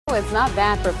It's not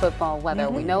bad for football weather.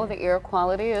 We know the air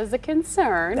quality is a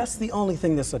concern. That's the only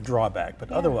thing that's a drawback,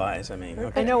 but otherwise, I mean,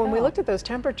 okay. I know when we looked at those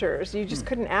temperatures, you just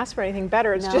couldn't ask for anything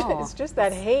better. It's just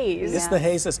that haze. It's the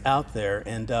haze that's out there,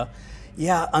 and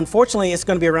yeah, unfortunately, it's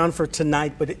going to be around for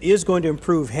tonight, but it is going to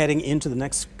improve heading into the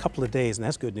next couple of days, and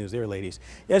that's good news there, ladies.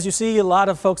 As you see, a lot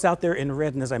of folks out there in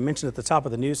red, and as I mentioned at the top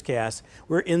of the newscast,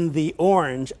 we're in the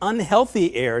orange,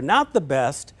 unhealthy air, not the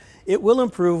best. It will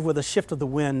improve with a shift of the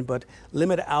wind, but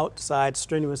limit outside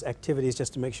strenuous activities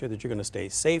just to make sure that you're going to stay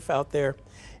safe out there.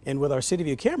 And with our City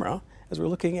View camera, as we're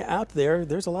looking out there,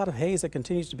 there's a lot of haze that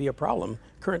continues to be a problem.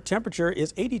 Current temperature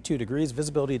is 82 degrees,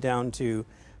 visibility down to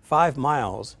 5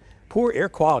 miles. Poor air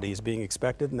quality is being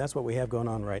expected, and that's what we have going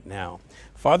on right now.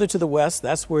 Farther to the west,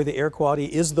 that's where the air quality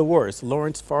is the worst.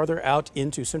 Lawrence farther out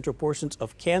into central portions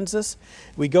of Kansas.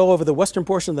 We go over the western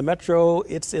portion of the metro,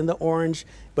 it's in the orange,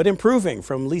 but improving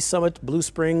from Lee Summit, Blue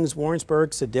Springs,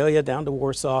 Warrensburg, Sedalia, down to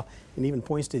Warsaw, and even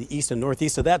points to the east and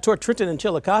northeast of that toward Trenton and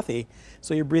Chillicothe,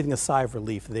 so you're breathing a sigh of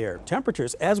relief there.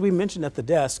 Temperatures, as we mentioned at the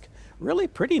desk, really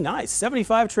pretty nice.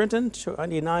 75 Trenton,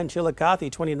 29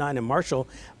 Chillicothe, 29 in Marshall,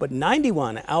 but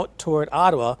 91 out toward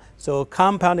Ottawa. So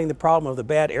compounding the problem of the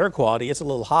bad air quality, it's a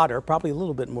little hotter, probably a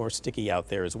little bit more sticky out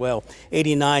there as well.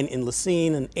 89 in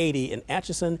Lacine and 80 in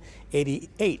Atchison,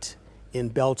 88 in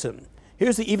Belton.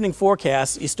 Here's the evening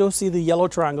forecast. You still see the yellow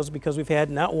triangles because we've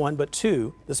had not one, but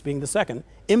two, this being the second,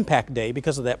 impact day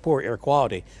because of that poor air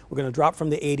quality. We're going to drop from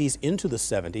the 80s into the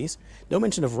 70s. No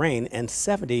mention of rain, and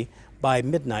 70 by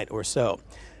midnight or so.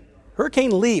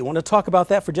 Hurricane Lee, I want to talk about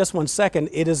that for just 1 second.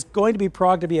 It is going to be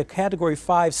progged to be a Category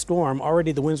 5 storm.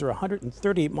 Already the winds are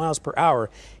 130 miles per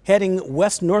hour, heading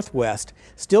west-northwest.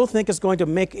 Still think it's going to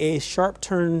make a sharp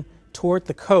turn toward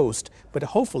the coast, but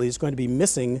hopefully it's going to be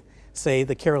missing, say,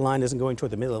 the Carolinas and going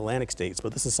toward the Mid-Atlantic states.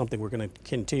 But this is something we're going to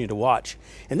continue to watch.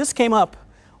 And this came up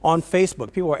on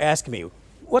Facebook. People were asking me,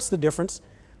 what's the difference?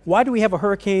 Why do we have a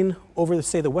hurricane over,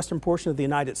 say, the western portion of the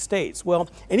United States? Well,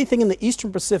 anything in the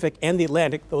eastern Pacific and the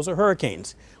Atlantic, those are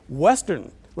hurricanes.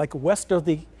 Western, like west of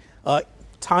the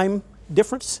time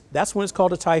difference, that's when it's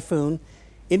called a typhoon.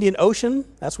 Indian Ocean,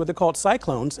 that's what they're called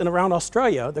cyclones. And around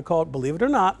Australia, they're called, believe it or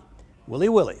not, Willy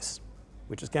Willies,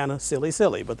 which is kind of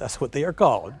silly, but that's what they are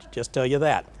called. Just tell you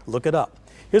that. Look it up.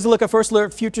 Here's a look at First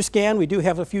Alert Future Scan. We do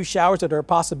have a few showers that are a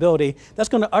possibility. That's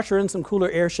going to usher in some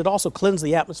cooler air, should also cleanse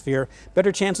the atmosphere.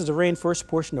 Better chances of rain first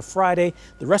portion of Friday.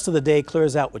 The rest of the day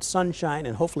clears out with sunshine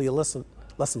and hopefully less and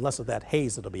less of that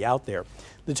haze that'll be out there.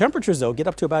 The temperatures, though, get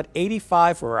up to about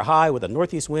 85 for a high with a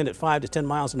northeast wind at 5 to 10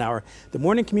 miles an hour. The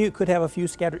morning commute could have a few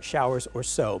scattered showers or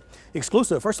so.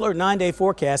 Exclusive First Alert 9-day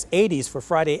forecast, 80s for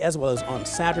Friday as well as on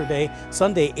Saturday.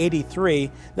 Sunday, 83.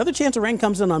 Another chance of rain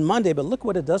comes in on Monday, but look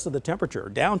what it does to the temperature.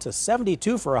 Down to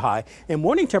 72 for a high, and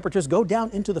morning temperatures go down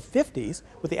into the 50s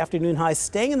with the afternoon highs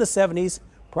staying in the 70s.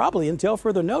 Probably until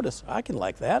further notice. I can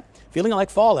like that. Feeling like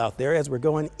fall out there as we're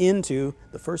going into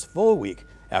the first full week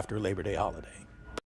after Labor Day holiday.